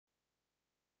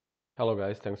Hello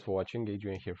guys, thanks for watching.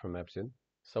 Adrian here from AppSeed.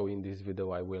 So in this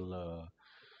video I will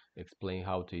explain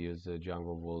how to use the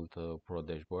Django Volt Pro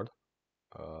dashboard.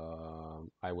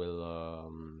 I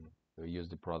will use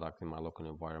the product in my local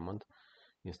environment,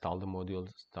 install the modules,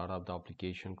 start up the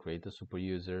application, create a super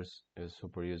user,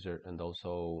 and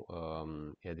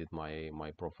also edit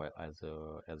my profile as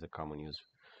a common user.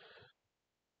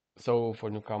 So for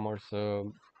newcomers, the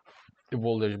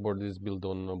Volt dashboard is built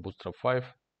on Bootstrap 5.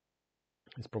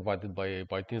 It's provided by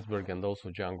Teamsburg, and also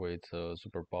Django. It's a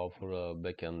super powerful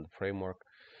backend framework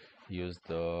used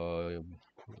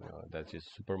that is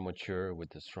super mature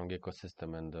with a strong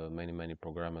ecosystem and many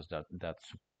programmers that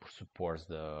supports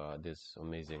this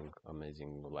amazing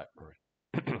library.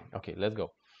 Okay, let's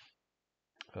go.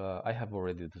 I have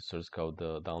already the source code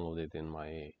downloaded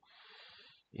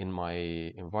in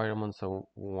my environment. So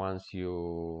once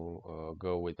you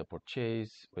go with the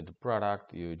purchase with the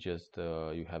product, you just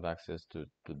you have access to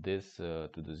this to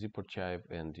the zip archive,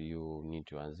 and you need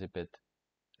to unzip it,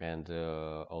 and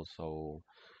also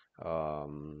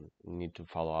need to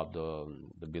follow up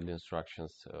the build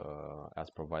instructions as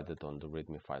provided on the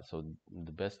readme file. So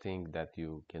the best thing that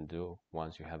you can do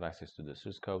once you have access to the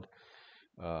source code,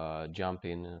 jump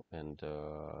in and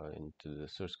into the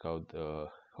source code,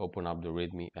 open up the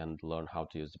readme and learn how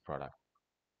to use the product.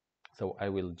 So I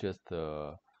will just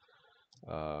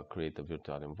create a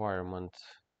virtual environment.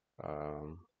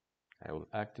 um, I will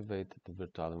activate the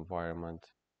virtual environment.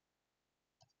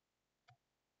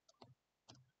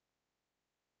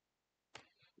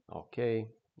 Okay,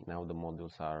 now the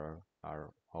modules are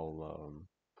all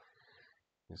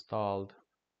installed.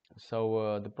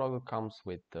 So the product comes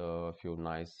with a few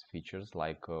nice features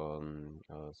like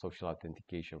social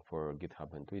authentication for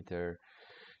GitHub and Twitter,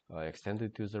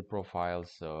 extended user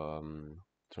profiles,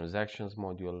 transactions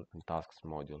module, and tasks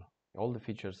module. All the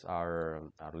features are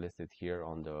listed here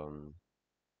on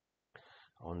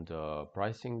the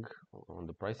pricing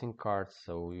cards,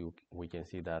 so we can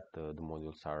see that the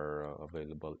modules are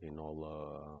available in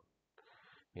all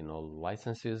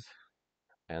licenses,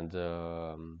 and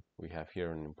we have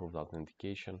here an improved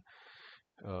authentication,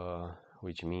 uh,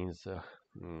 which means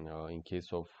in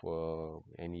case of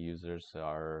any users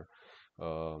are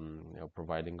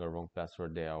providing a wrong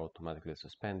password, they are automatically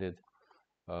suspended.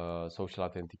 Social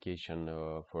authentication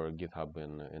for GitHub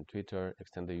and Twitter,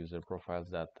 extended user profiles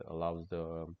that allows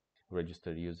the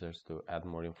registered users to add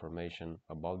more information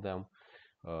about them,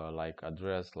 like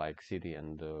address, like city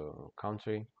and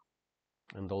country,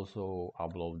 and also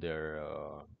upload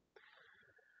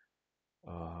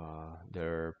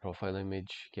their profile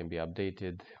image can be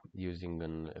updated using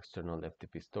an external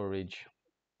FTP storage.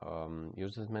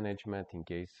 Users management, in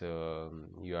case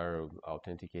you are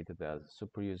authenticated as a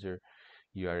super user,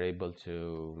 you are able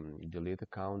to delete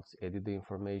accounts, edit the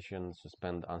information,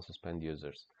 suspend, unsuspend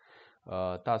users.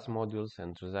 Task modules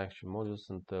and transaction modules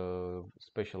and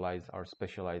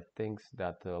specialized things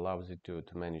that allows you to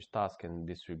manage tasks and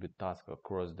distribute tasks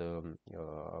across the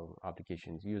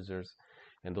application's users,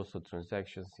 and also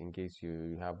transactions. In case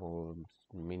you have a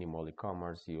minimal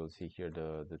e-commerce, you will see here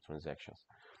the transactions,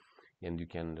 and you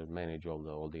can manage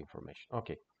all the information.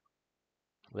 Okay,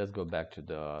 let's go back to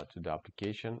the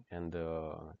application and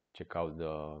check out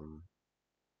the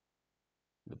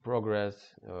progress.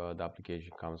 The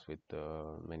application comes with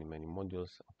many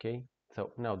modules. Okay,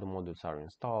 so now the modules are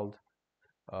installed.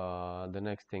 The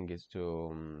next thing is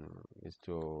to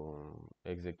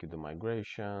execute the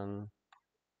migration.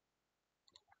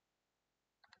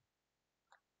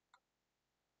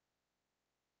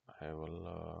 I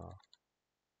will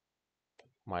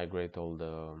migrate all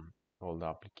the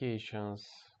applications.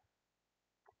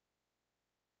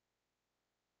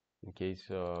 In case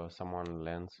someone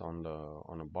lands on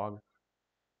a bug,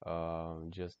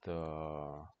 just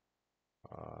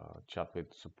chat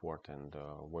with support, and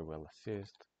we will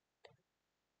assist.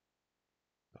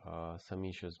 Some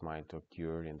issues might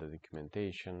occur in the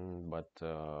documentation, but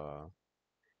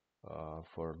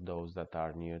for those that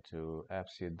are new to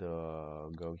AppSeed,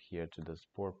 go here to the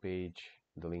support page.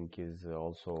 The link is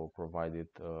also provided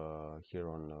here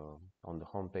on the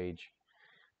home page,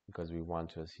 because we want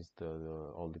to assist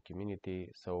all the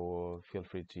community. So feel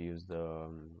free to use the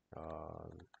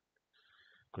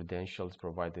credentials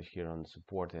provided here on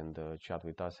support and chat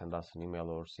with us, send us an email,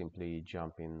 or simply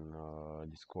jump in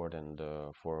Discord and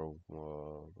for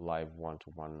live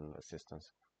one-to-one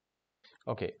assistance.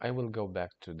 Okay, I will go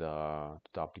back to the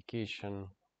application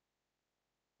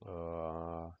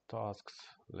tasks.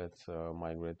 Let's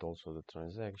migrate also the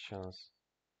transactions.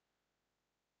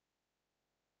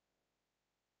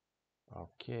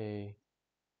 Okay.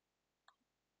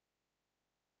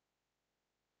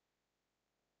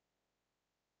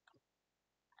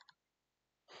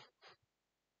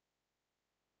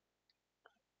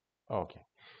 Okay,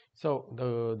 so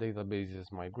the database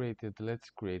is migrated. Let's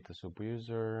create a super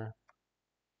user.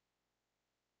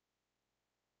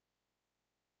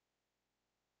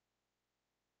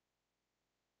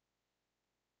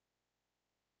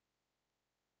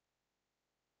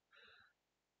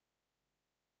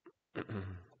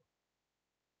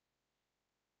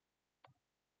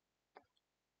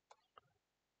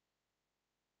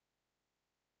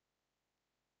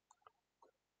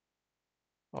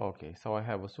 Okay, so I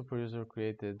have a super user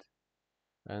created,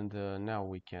 and now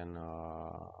we can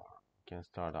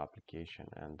start application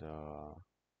and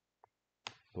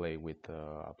play with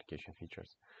application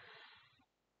features.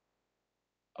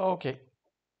 Okay,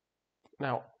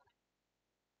 now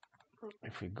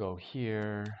if we go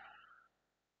here,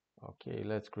 okay,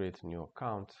 let's create a new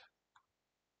account.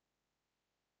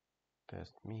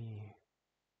 Test me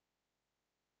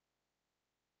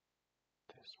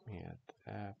at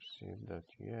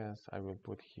appseed.us. I will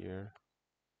put here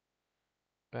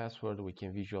password. We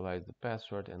can visualize the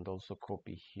password and also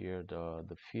copy here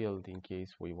the field in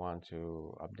case we want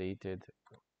to update it.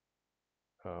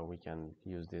 We can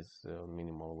use this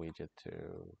minimal widget to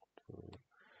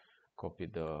copy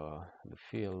the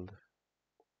field,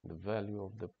 the value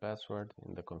of the password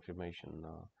in the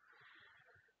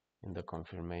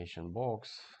confirmation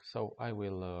box. So I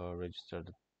will register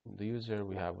the user.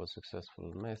 We have a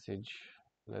successful message.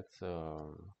 Let's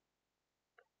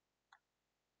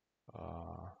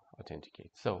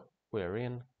authenticate. So we're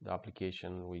in the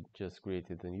application. We just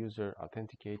created a user.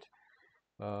 Authenticate.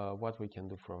 What we can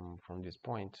do from this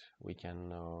point, we can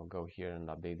go here and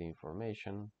update the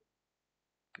information.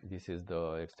 This is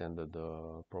the extended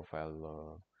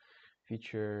profile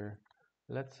feature.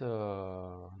 Let's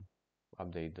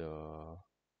update the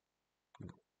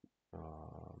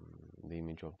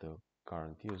image of the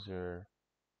current user.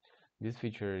 This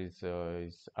feature is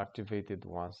activated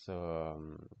once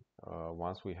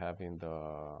we have in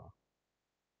the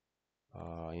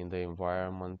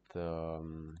environment the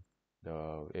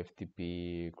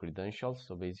FTP credentials.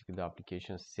 So basically the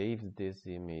application saves this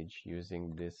image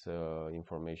using this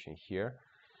information here,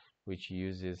 which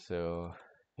uses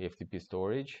FTP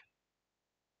storage,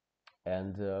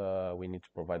 and we need to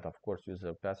provide, of course,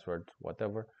 user password,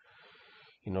 whatever,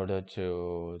 in order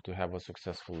to have a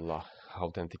successful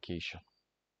authentication.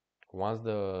 Once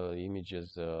the image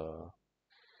is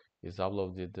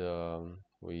uploaded,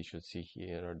 we should see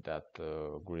here that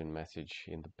green message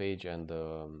in the page, and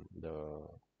the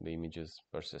image is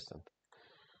persistent.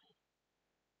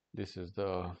 This is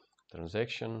the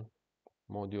transaction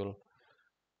module.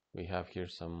 We have here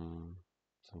some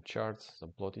charts,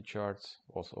 some plotted charts,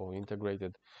 also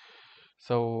integrated.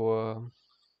 So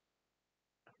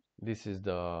this is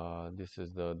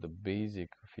the basic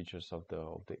features of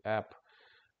the app.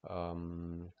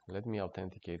 Let me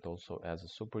authenticate also as a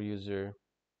super user.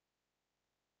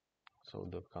 So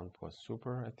the account was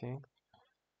super, I think.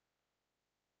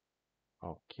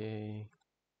 Okay,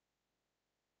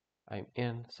 I'm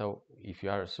in. So if you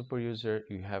are a super user,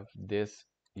 you have this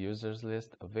users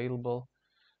list available.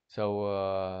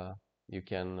 So you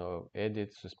can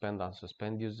edit, suspend,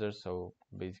 unsuspend users. So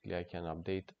basically I can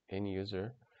update any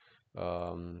user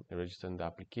register in the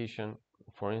application.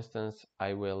 For instance,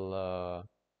 I will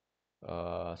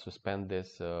suspend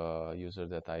this user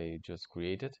that I just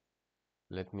created.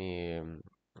 Let me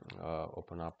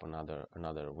open up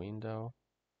another window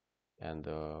and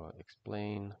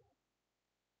explain.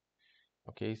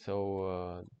 Okay,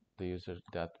 so the user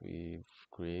that we've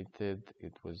created,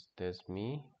 it was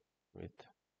test.me with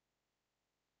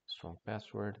strong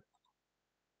password.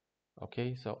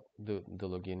 Okay, so the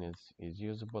login is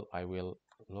usable. I will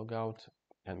log out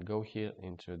and go here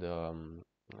into the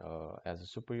as a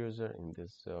super user. In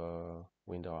this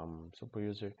window, I'm super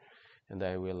user, and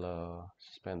I will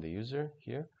suspend the user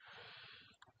here.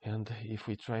 And if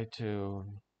we try to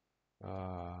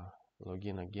log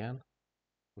in again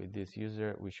with this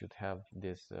user, we should have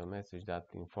this message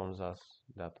that informs us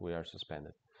that we are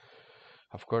suspended.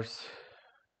 Of course,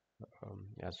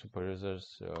 as super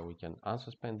users, we can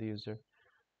unsuspend the user,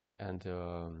 and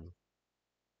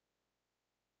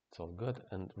it's all good.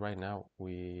 And right now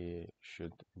we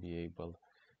should be able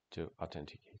to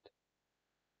authenticate.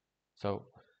 So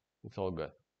it's all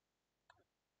good.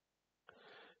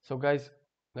 So guys,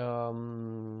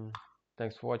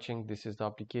 thanks for watching. This is the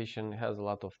application. It has a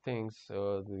lot of things.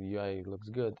 The UI looks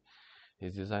good.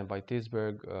 It's designed by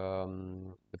Tisberg.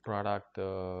 The product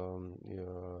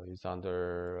is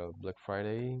under Black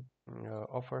Friday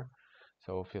offer,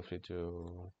 so feel free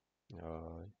to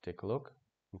take a look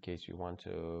in case you want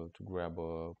to grab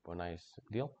a nice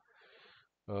deal.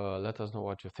 Let us know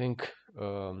what you think.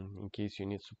 In case you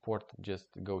need support, just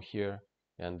go here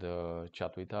and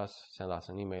chat with us, send us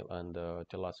an email, and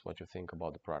tell us what you think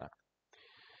about the product.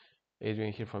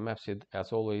 Adrian here from AppSeed.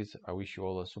 As always, I wish you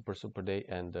all a super day,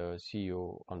 and see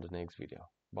you on the next video.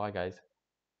 Bye guys.